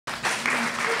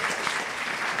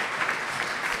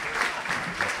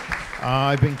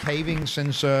I've been caving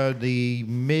since the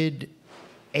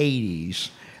mid-'80s,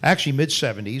 actually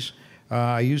mid-'70s.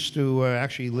 I used to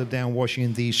actually live down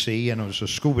Washington, D.C., and I was a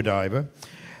scuba diver.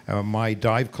 My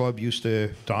dive club used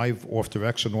to dive off the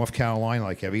wrecks of North Carolina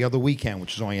like every other weekend,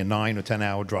 which is only a 9 or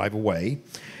 10-hour drive away.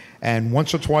 And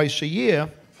once or twice a year,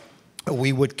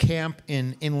 we would camp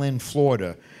in inland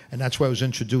Florida, and that's where I was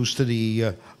introduced to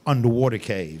the underwater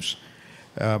caves.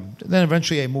 Then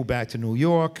eventually I moved back to New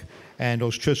York, and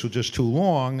those trips were just too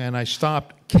long, and I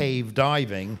stopped cave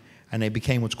diving, and they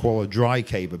became what's called a dry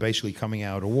caver, basically coming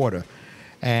out of water.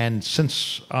 And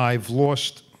since I've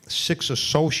lost 6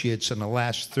 associates in the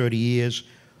last 30 years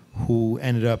who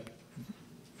ended up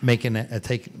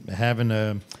having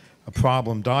a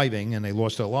problem diving, and they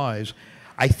lost their lives,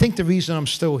 I think the reason I'm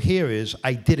still here is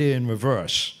I did it in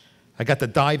reverse. I got the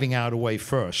diving out of the way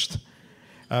first.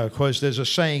 Because there's a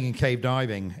saying in cave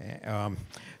diving,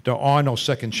 there are no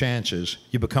second chances.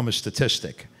 You become a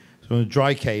statistic. So in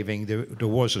dry caving, there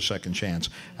was a second chance.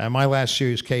 My last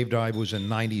serious cave dive was in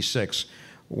 *96,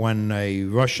 when a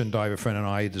Russian diver friend and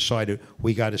I decided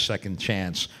we got a second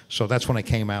chance. So that's when I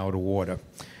came out of the water.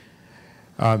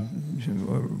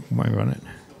 Am I running?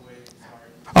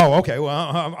 Oh, okay.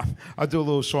 Well, I'll do a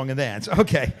little song and dance.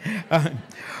 Okay. All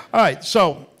right.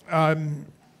 So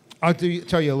I'll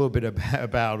tell you a little bit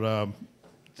about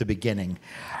the beginning.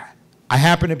 I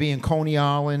happened to be in Coney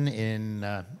Island in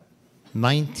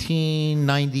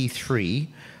 1993, a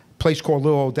place called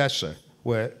Little Odessa,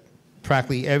 where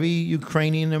practically every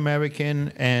Ukrainian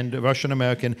American and Russian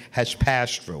American has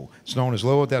passed through. It's known as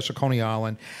Little Odessa, Coney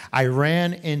Island. I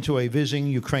ran into a visiting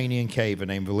Ukrainian caver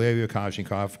named Valery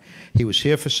Kazhnikov. He was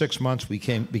here for 6 months. We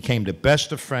became the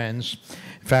best of friends.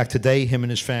 In fact, today, him and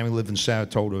his family live in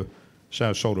Sarasota,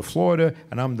 Florida,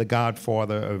 and I'm the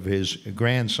godfather of his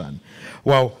grandson.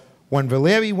 Well, when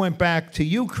Valery went back to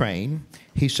Ukraine,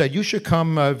 he said, you should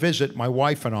come visit my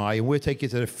wife and I, and we'll take you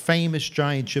to the famous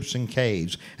giant gypsum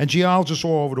caves. And geologists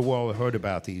all over the world have heard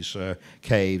about these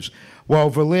caves. Well,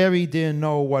 Valery didn't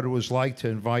know what it was like to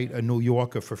invite a New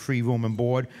Yorker for free room and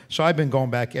board, so I've been going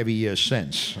back every year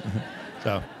since.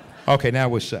 So, okay, now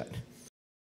we're set.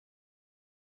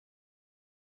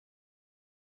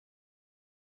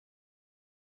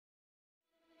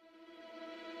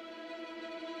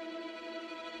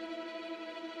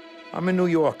 I'm a New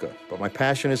Yorker, but my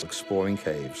passion is exploring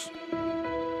caves.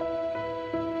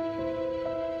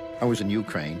 I was in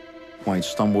Ukraine when I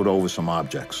stumbled over some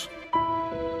objects.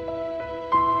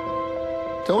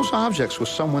 Those objects were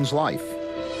someone's life.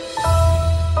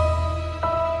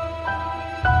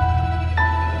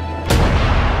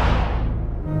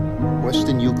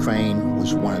 Western Ukraine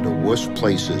was one of the worst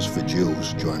places for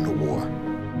Jews during the war.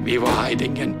 We were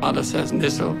hiding, and Mother says,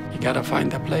 Nicola, you gotta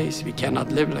find a place. We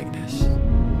cannot live like this.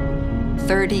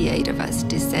 38 of us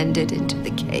descended into the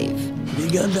cave.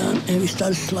 We got down and we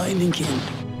started sliding in.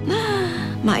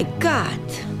 My God,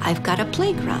 I've got a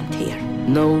playground here.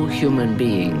 No human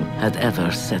being had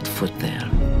ever set foot there.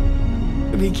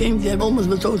 We came there almost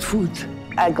without food.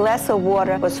 A glass of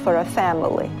water was for a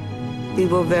family. We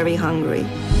were very hungry.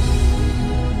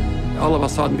 All of a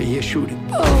sudden, we hear shooting.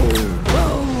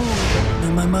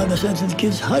 And my mother said to the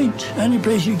kids, hide any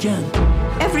place you can.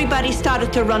 Everybody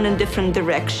started to run in different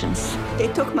directions. They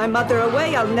took my mother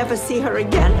away. I'll never see her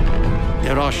again.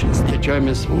 The Russians, the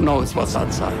Germans, who knows what's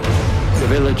outside. The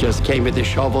villagers came with the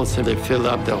shovels and they filled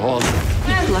up the hole.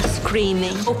 People are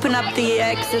screaming, open up the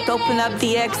exit,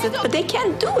 but they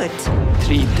can't do it.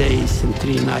 3 days and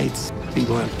 3 nights, we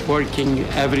were working,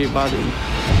 everybody.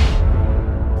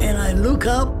 And I look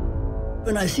up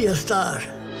and I see a star.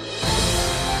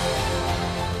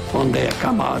 One day I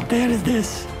come out, there is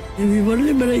this. And we were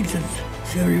liberated.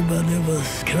 So everybody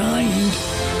was crying.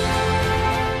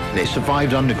 They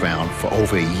survived underground for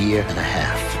over a year and a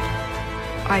half.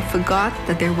 I forgot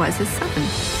that there was a sun.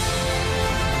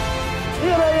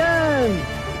 Here I am,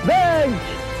 back.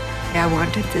 I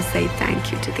wanted to say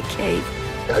thank you to the cave.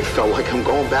 I felt like I'm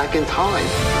going back in time.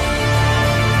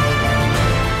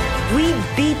 We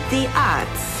beat the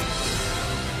odds.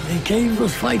 The cave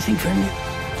was fighting for me.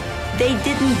 They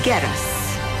didn't get us.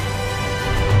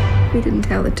 We didn't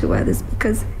tell it to others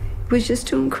because it was just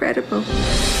too incredible.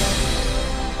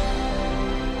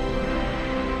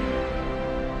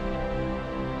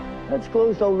 Let's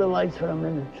close all the lights for a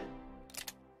minute.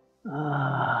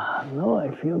 No,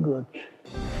 I feel good.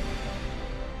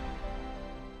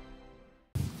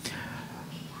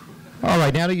 All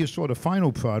right, now that you saw the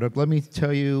final product, let me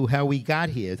tell you how we got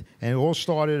here. And it all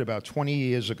started about 20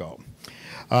 years ago.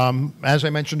 As I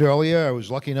mentioned earlier, I was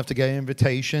lucky enough to get an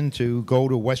invitation to go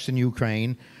to Western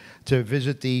Ukraine to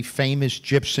visit the famous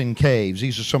Gypsum Caves.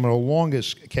 These are some of the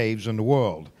longest caves in the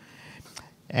world.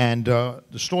 And the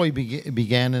story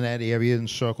began in that area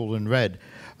encircled in red.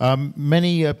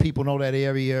 Many people know that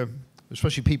area,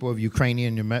 especially people of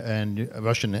Ukrainian and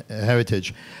Russian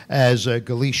heritage, as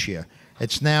Galicia.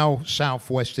 It's now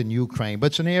southwestern Ukraine, but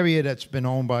it's an area that's been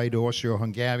owned by the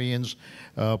Austro-Hungarians,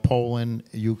 Poland,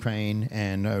 Ukraine,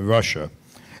 and Russia.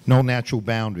 No natural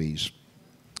boundaries.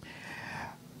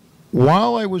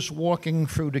 While I was walking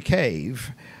through the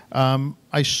cave,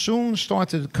 I soon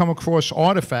started to come across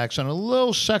artifacts in a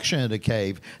little section of the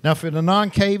cave. Now, for the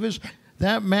non-cavers,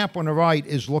 that map on the right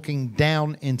is looking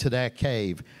down into that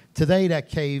cave. Today, that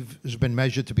cave has been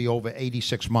measured to be over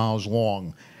 86 miles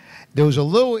long. There was a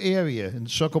little area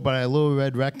encircled by a little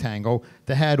red rectangle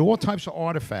that had all types of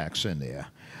artifacts in there.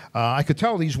 I could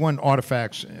tell these weren't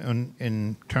artifacts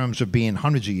in terms of being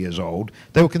hundreds of years old.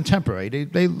 They were contemporary.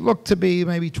 They looked to be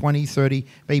maybe 20, 30,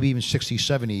 maybe even 60,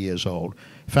 70 years old.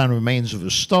 Found remains of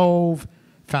a stove,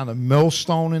 found a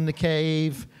millstone in the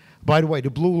cave. By the way, the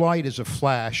blue light is a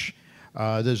flash.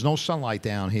 There's no sunlight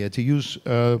down here. To use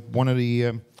some of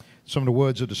the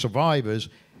words of the survivors,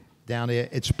 down there,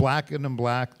 it's blacker than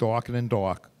black, darker than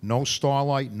dark. No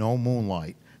starlight, no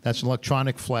moonlight. That's an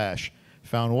electronic flash.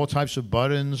 Found all types of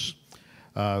buttons.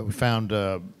 We found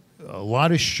a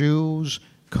lot of shoes,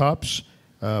 cups,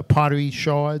 pottery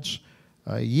shards.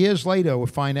 Years later, we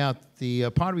find out the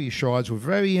pottery shards were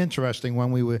very interesting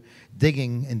when we were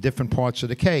digging in different parts of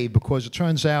the cave, because it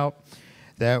turns out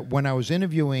that when I was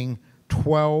interviewing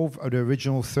 12 of the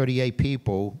original 38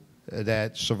 people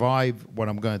that survived what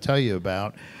I'm going to tell you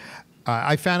about,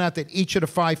 I found out that each of the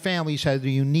 5 families had a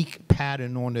unique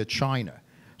pattern on their china.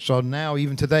 So now,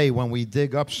 even today, when we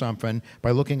dig up something,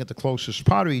 by looking at the closest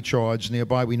pottery shards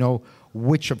nearby, we know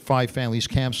which of 5 families'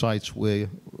 campsites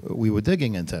we were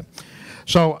digging into.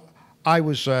 So I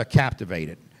was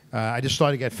captivated. I just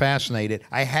started to get fascinated.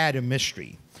 I had a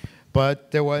mystery.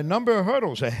 But there were a number of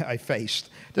hurdles I faced.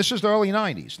 This is the early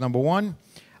 90s. Number one,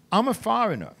 I'm a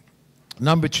foreigner.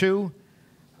 Number two,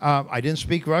 I didn't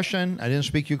speak Russian. I didn't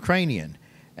speak Ukrainian.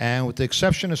 And with the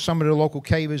exception of some of the local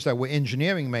cavers that were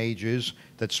engineering majors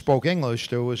that spoke English,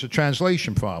 there was a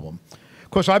translation problem.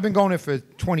 Of course, I've been going there for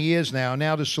 20 years now.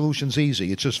 Now the solution's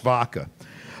easy. It's just vodka.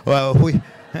 Well,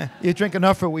 you drink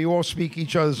enough of it, we all speak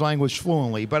each other's language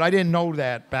fluently. But I didn't know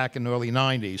that back in the early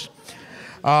 90s.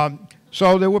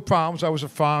 So there were problems. I was a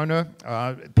foreigner.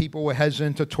 People were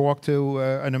hesitant to talk to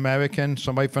an American,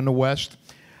 somebody from the West.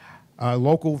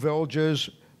 Local villagers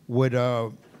would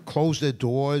close their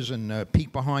doors and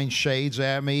peek behind shades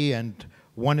at me, and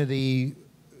one of the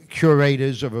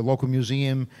curators of a local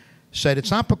museum said,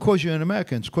 it's not because you're an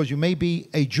American, it's because you may be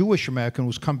a Jewish American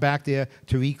who's come back there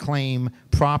to reclaim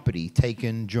property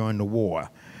taken during the war.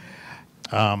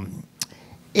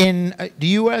 In the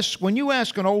U.S., when you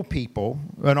ask an old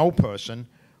person,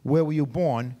 where were you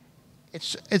born,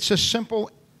 it's a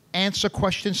simple answer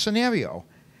question scenario.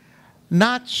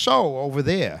 Not so over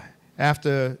there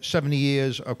after 70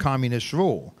 years of communist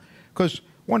rule. Because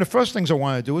one of the first things I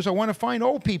want to do is I want to find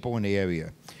old people in the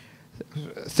area,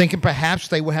 thinking perhaps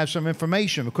they would have some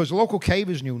information, because the local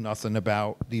cavers knew nothing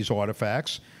about these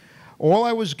artifacts. All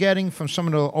I was getting from some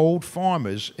of the old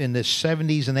farmers in the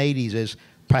 70s and 80s is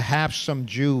perhaps some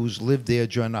Jews lived there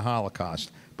during the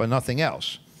Holocaust, but nothing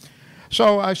else.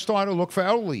 So I started to look for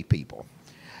elderly people,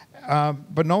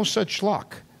 but no such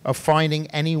luck of finding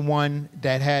anyone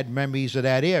that had memories of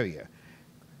that area.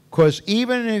 Because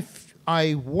even if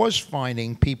I was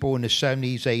finding people in the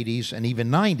 70s, 80s, and even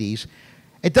 90s,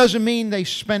 it doesn't mean they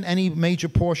spent any major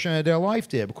portion of their life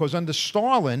there, because under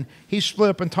Stalin, he split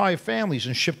up entire families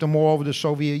and shipped them all over the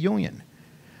Soviet Union.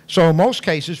 So in most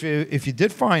cases, if you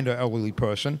did find an elderly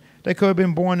person, they could have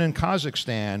been born in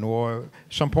Kazakhstan or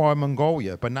some part of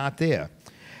Mongolia, but not there.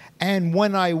 And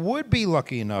when I would be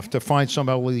lucky enough to find some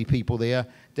elderly people there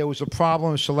was a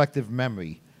problem of selective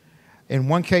memory. In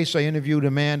one case, I interviewed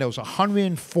a man that was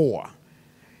 104.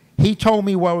 He told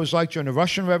me what it was like during the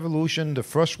Russian Revolution, the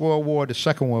First World War, the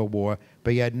Second World War,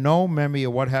 but he had no memory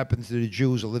of what happened to the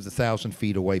Jews that lived 1,000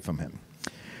 feet away from him.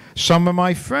 Some of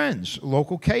my friends,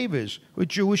 local cavers, were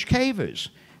Jewish cavers.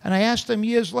 And I asked them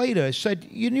years later, I said,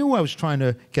 you knew I was trying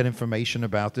to get information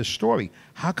about this story.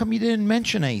 How come you didn't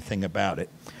mention anything about it?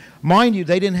 Mind you,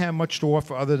 they didn't have much to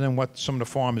offer other than what some of the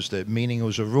farmers did, meaning it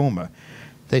was a rumor.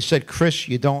 They said, Chris,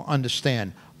 you don't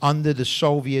understand. Under the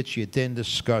Soviets, you didn't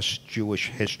discuss Jewish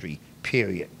history,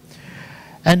 period.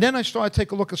 And then I started to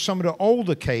take a look at some of the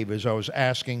older cavers I was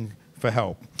asking for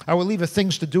help. I would leave a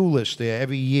things to do list there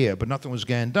every year, but nothing was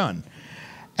getting done.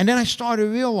 And then I started to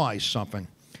realize something.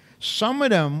 Some of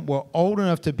them were old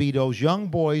enough to be those young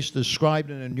boys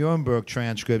described in the Nuremberg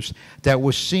transcripts that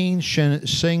were seen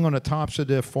sing on the tops of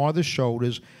their father's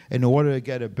shoulders in order to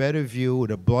get a better view of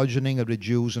the bludgeoning of the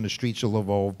Jews in the streets of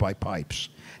Lvov by pipes.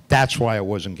 That's why I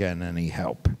wasn't getting any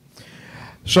help.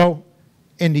 So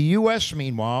in the U.S.,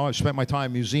 meanwhile, I spent my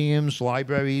time in museums,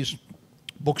 libraries,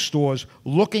 bookstores,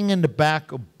 looking in the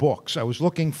back of books. I was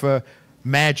looking for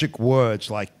magic words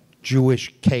like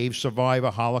Jewish cave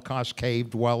survivor, Holocaust cave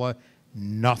dweller,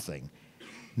 nothing.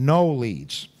 No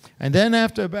leads. And then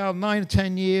after about 9 or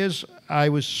 10 years, I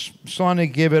was starting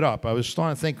to give it up. I was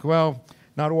starting to think, well,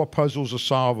 not all puzzles are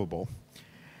solvable.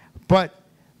 But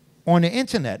on the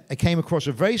internet, I came across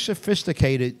a very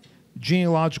sophisticated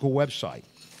genealogical website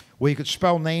where you could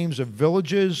spell names of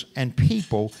villages and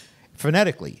people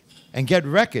phonetically and get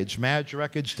records, marriage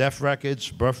records, death records,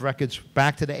 birth records,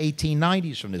 back to the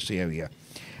 1890s from this area.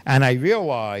 And I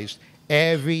realized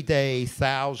every day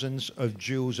thousands of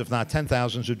Jews, if not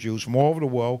 10,000s of Jews from all over the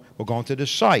world were going to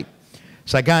this site.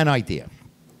 So I got an idea.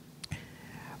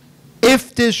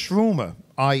 If this rumor,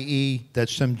 i.e. that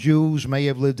some Jews may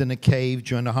have lived in a cave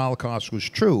during the Holocaust, was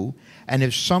true, and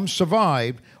if some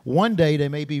survived, one day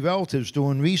there may be relatives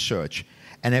doing research.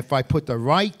 And if I put the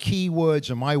right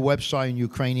keywords on my website in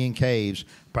Ukrainian caves,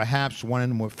 perhaps one of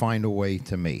them would find a way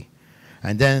to me.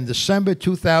 And then in December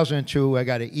 2002, I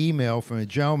got an email from a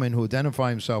gentleman who identified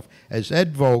himself as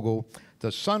Ed Vogel,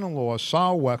 the son-in-law of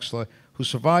Saul Wexler, who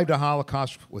survived the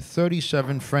Holocaust with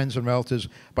 37 friends and relatives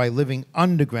by living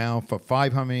underground for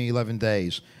 511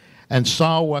 days. And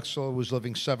Saul Wexler was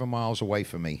living 7 miles away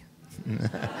from me.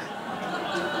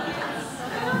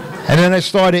 And then I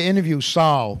started to interview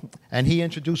Saul, and he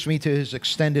introduced me to his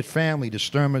extended family, the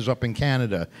Sturmers up in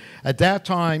Canada. At that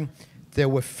time, there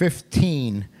were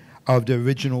 15 of the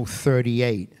original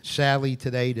 38. Sadly,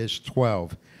 today there's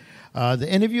 12. The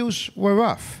interviews were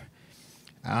rough.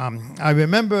 I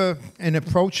remember in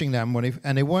approaching them,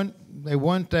 they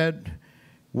weren't that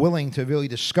willing to really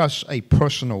discuss a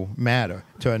personal matter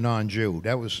to a non-Jew.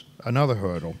 That was another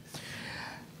hurdle.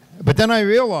 But then I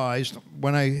realized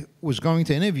when I was going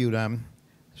to interview them,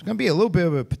 there's going to be a little bit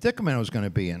of a predicament I was going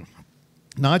to be in.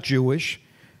 Not Jewish.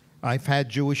 I've had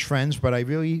Jewish friends, but I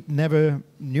really never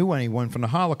knew anyone from the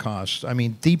Holocaust. I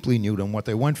mean, deeply knew them, what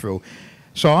they went through.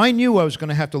 So I knew I was going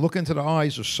to have to look into the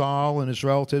eyes of Saul and his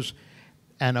relatives,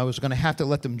 and I was going to have to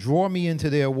let them draw me into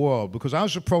their world, because I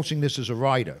was approaching this as a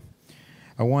writer.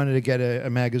 I wanted to get a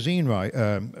magazine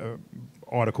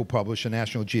article published in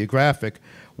National Geographic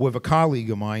with a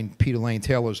colleague of mine, Peter Lane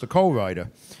Taylor, is the co-writer.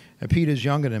 And Peter's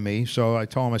younger than me, so I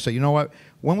told him, I said, you know what,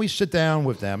 when we sit down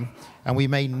with them, and we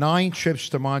made 9 trips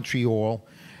to Montreal,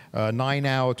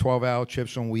 9-hour, 12-hour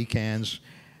trips on weekends,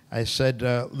 I said,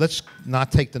 let's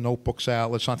not take the notebooks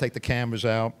out, let's not take the cameras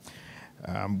out.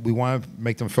 We want to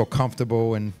make them feel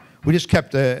comfortable, and we just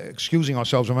kept excusing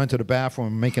ourselves and went to the bathroom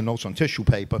and making notes on tissue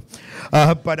paper.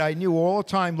 But I knew all the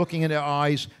time, looking in their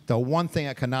eyes, the one thing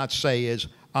I cannot say is,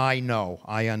 I know,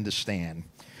 I understand.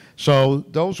 So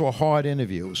those were hard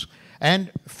interviews.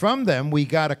 And from them, we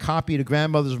got a copy of the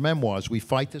grandmother's memoirs, We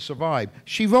Fight to Survive.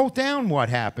 She wrote down what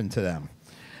happened to them.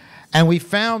 And we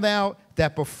found out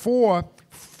that before,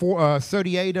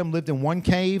 38 of them lived in one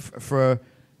cave for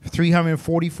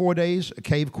 344 days, a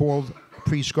cave called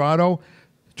Grotto.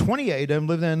 28 of them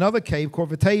lived in another cave called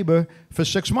Vataba for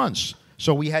 6 months.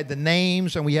 So we had the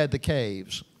names and we had the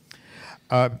caves.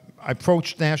 I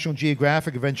approached National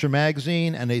Geographic Adventure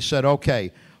Magazine, and they said,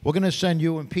 okay, we're going to send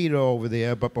you and Peter over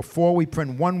there, but before we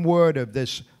print one word of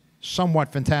this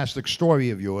somewhat fantastic story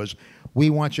of yours,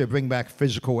 we want you to bring back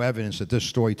physical evidence that this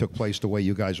story took place the way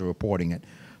you guys are reporting it.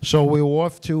 So we were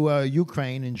off to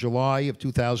Ukraine in July of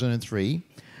 2003.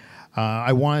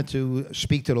 I wanted to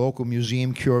speak to the local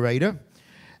museum curator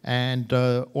and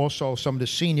also some of the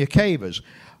senior cavers.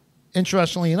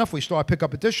 Interestingly enough, we started to pick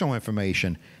up additional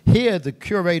information. Here, the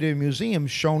curator of the museum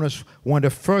shown us one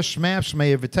of the first maps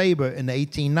made of Vataba in the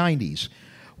 1890s,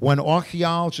 when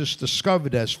archaeologists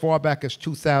discovered as far back as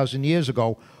 2,000 years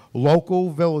ago,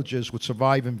 local villages would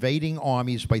survive invading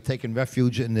armies by taking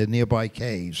refuge in the nearby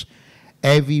caves.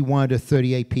 Every one of the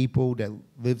 38 people that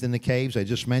lived in the caves I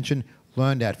just mentioned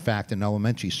learned that fact in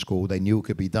elementary school. They knew it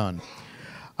could be done.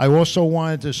 I also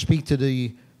wanted to speak to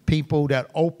the people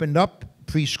that opened up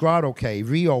Grotto Cave,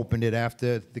 reopened it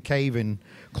after the cave-in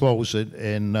closed it,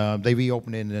 and they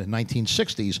reopened it in the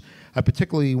 1960s. I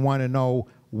particularly want to know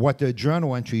what their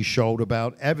journal entries showed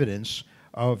about evidence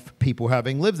of people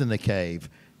having lived in the cave.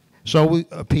 So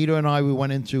Peter and I, we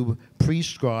went into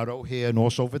Grotto here and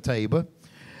also Vataba.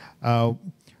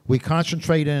 We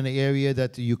concentrated in an area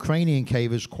that the Ukrainian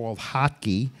cave is called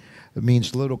Hatki. It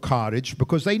means little cottage,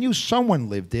 because they knew someone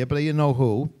lived there, but they didn't know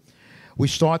who. We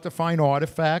start to find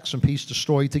artifacts and piece the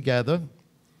story together.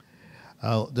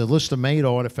 The list of made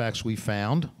artifacts we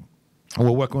found.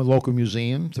 We're working with local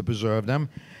museum to preserve them.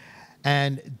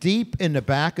 And deep in the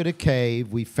back of the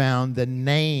cave, we found the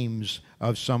names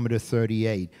of some of the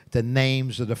 38, the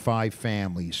names of the 5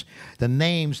 families, the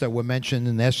names that were mentioned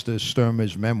in Esther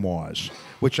Sturmer's memoirs,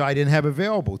 which I didn't have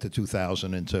available to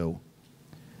 2002.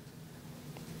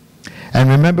 And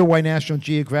remember why National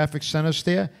Geographic sent us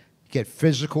there? Get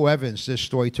physical evidence this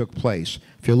story took place.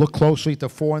 If you look closely at the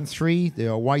 4 and 3,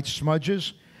 there are white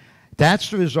smudges.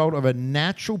 That's the result of a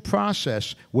natural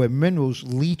process where minerals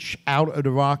leach out of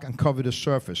the rock and cover the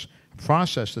surface, a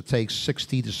process that takes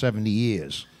 60 to 70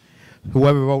 years.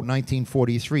 Whoever wrote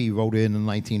 1943 wrote it in the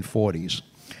 1940s.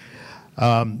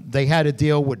 They had to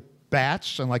deal with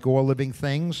bats, and like all living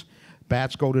things,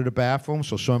 bats go to the bathroom,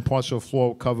 so certain parts of the floor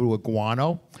were covered with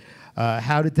guano.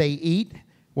 How did they eat?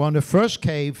 Well, in the first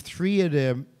cave, 3 of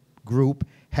the group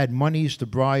had monies to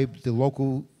bribe the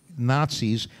local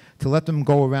Nazis to let them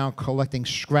go around collecting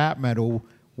scrap metal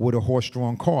with a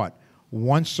horse-drawn cart.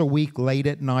 Once a week, late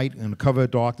at night, in the cover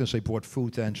of darkness, they brought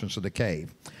food to the entrance of the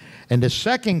cave. In the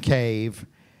second cave,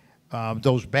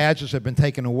 those badges had been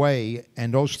taken away,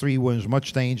 and those 3 were in as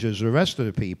much danger as the rest of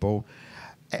the people.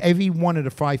 Every one of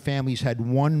the 5 families had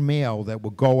one male that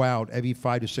would go out every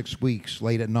 5 to 6 weeks,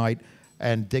 late at night,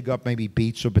 and dig up maybe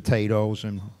beets or potatoes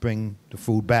and bring the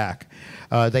food back.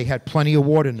 They had plenty of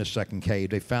water in the second cave.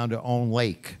 They found their own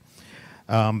lake.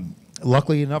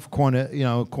 Luckily enough,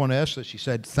 Cornessa, she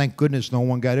said, thank goodness no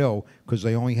one got ill, because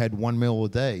they only had 1 meal a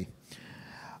day.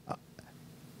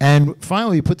 And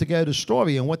finally, we put together the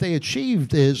story, and what they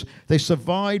achieved is they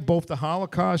survived both the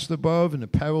Holocaust above and the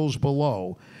perils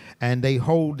below, and they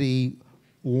hold the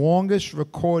longest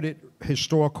recorded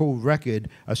historical record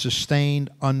of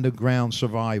sustained underground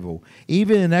survival,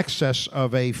 even in excess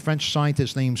of a French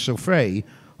scientist named Soufré,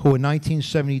 who in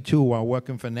 1972, while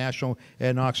working for National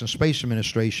Aeronautics and Space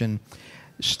Administration,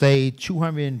 stayed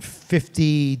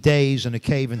 250 days in a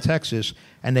cave in Texas,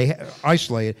 and they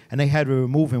isolated, and they had to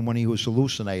remove him when he was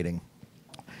hallucinating.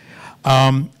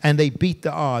 And they beat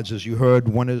the odds, as you heard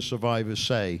one of the survivors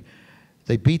say.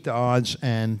 They beat the odds,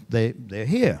 and they're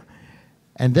here.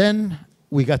 And then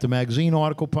we got the magazine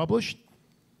article published.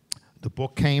 The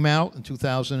book came out in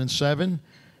 2007.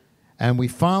 And we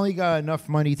finally got enough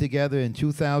money together in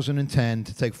 2010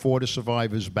 to take 4 of the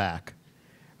survivors back.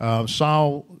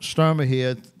 Saul Sturmer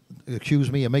here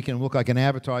accused me of making him look like an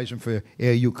advertisement for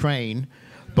Air Ukraine.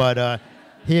 But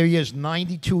here he is,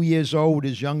 92 years old, with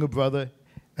his younger brother,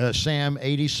 Sam,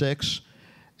 86.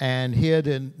 And here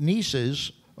the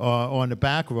nieces on the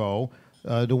back row.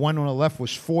 The one on the left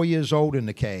was 4 years old in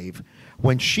the cave.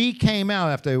 When she came out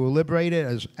after they were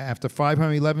liberated, after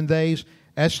 511 days,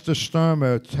 Esther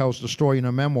Sturmer tells the story in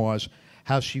her memoirs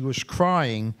how she was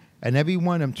crying, and every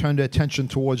one of them turned their attention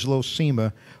towards little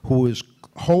Seema, who was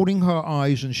holding her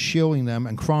eyes and shielding them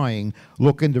and crying,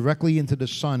 looking directly into the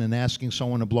sun and asking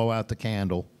someone to blow out the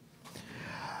candle.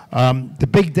 The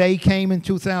big day came in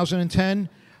 2010.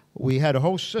 We had a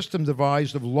whole system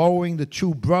devised of lowering the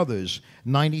 2 brothers,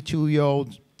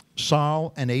 92-year-old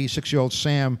Sal and 86-year-old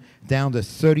Sam, down the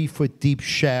 30-foot deep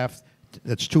shaft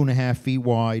that's 2.5 feet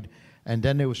wide. And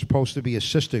then they were supposed to be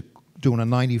assisted doing a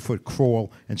 90-foot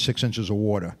crawl in 6 inches of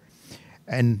water.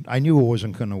 And I knew it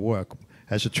wasn't going to work.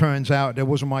 As it turns out, that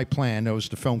wasn't my plan. That was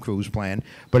the film crew's plan.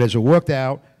 But as it worked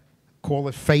out, call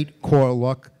it fate, call it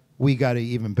luck, we got an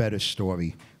even better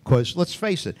story. Because let's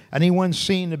face it, anyone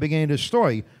seen the beginning of the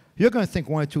story, you're going to think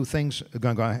 1 or 2 things are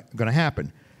going to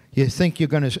happen. You think you're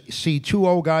going to see 2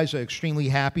 old guys that are extremely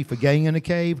happy for getting in a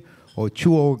cave, or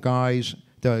 2 old guys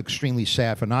that are extremely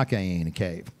sad for not getting in a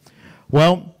cave.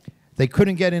 Well, they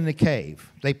couldn't get in the cave.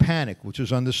 They panicked, which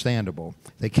was understandable.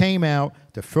 They came out,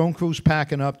 the film crew's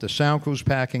packing up, the sound crew's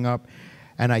packing up,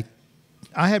 and I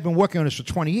had been working on this for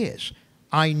 20 years.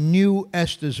 I knew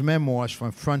Esther's memoirs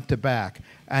from front to back,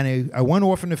 and I went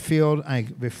off in the field. I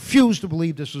refused to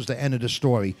believe this was the end of the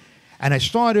story, and I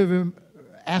started to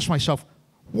ask myself,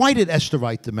 why did Esther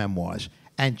write the memoirs?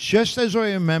 And just as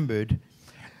I remembered,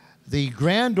 the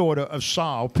granddaughter of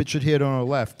Sal, pictured here on the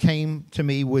left, came to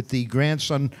me with the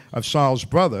grandson of Sal's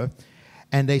brother,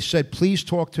 and they said, please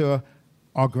talk to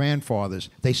our grandfathers.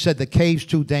 They said the cave's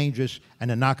too dangerous, and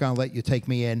they're not going to let you take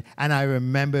me in. And I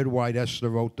remembered why Esther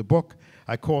wrote the book.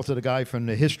 I called to the guy from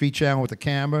the History Channel with the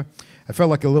camera. I felt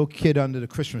like a little kid under the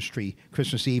Christmas tree,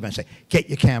 Christmas Eve, and I said, get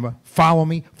your camera, follow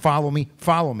me, follow me,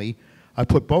 follow me. I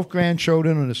put both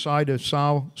grandchildren on the side of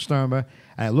Sal Sturmer,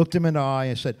 and I looked him in the eye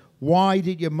and said, why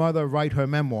did your mother write her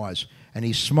memoirs? And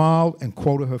he smiled and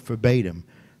quoted her verbatim.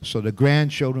 so the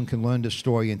grandchildren can learn the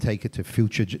story and take it to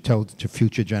tell it to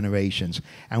future generations.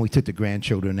 And we took the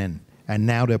grandchildren in, and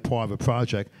now they're part of a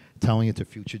project telling it to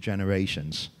future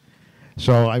generations.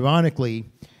 So ironically,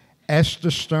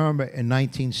 Esther Sturmer in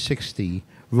 1960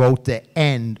 wrote the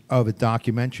end of a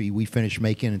documentary we finished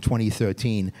making in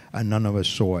 2013, and none of us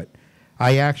saw it.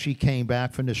 I actually came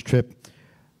back from this trip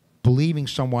believing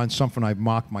something I've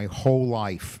mocked my whole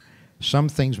life. Some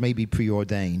things may be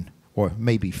preordained, or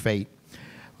maybe fate.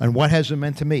 And what has it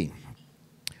meant to me?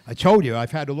 I told you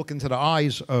I've had to look into the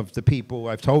eyes of the people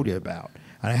I've told you about,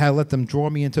 and I had to let them draw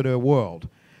me into their world.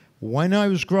 When I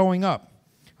was growing up,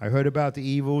 I heard about the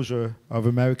evils of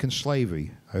American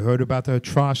slavery. I heard about the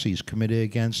atrocities committed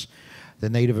against the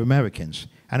Native Americans.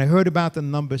 And I heard about the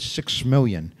number 6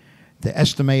 million, the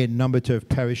estimated number to have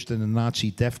perished in the Nazi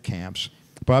death camps.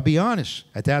 But I'll be honest,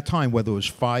 at that time, whether it was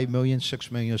 5 million,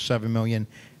 6 million, or 7 million,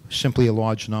 simply a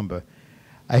large number.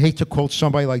 I hate to quote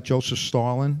somebody like Joseph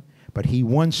Stalin, but he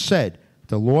once said,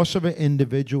 "The loss of an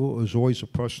individual is always a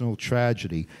personal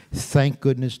tragedy. Thank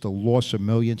goodness the loss of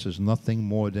millions is nothing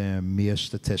more than a mere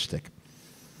statistic."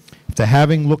 After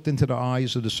having looked into the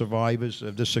eyes of the survivors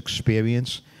of this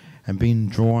experience and being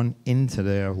drawn into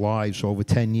their lives over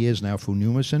 10 years now through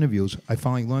numerous interviews, I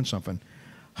finally learned something.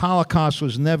 Holocaust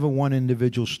was never one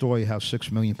individual story how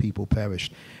 6 million people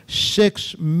perished.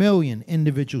 6 million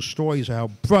individual stories of how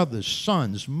brothers,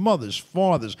 sons, mothers,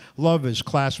 fathers, lovers,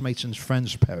 classmates, and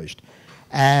friends perished,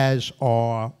 as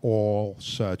are all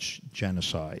such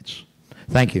genocides.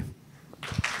 Thank you.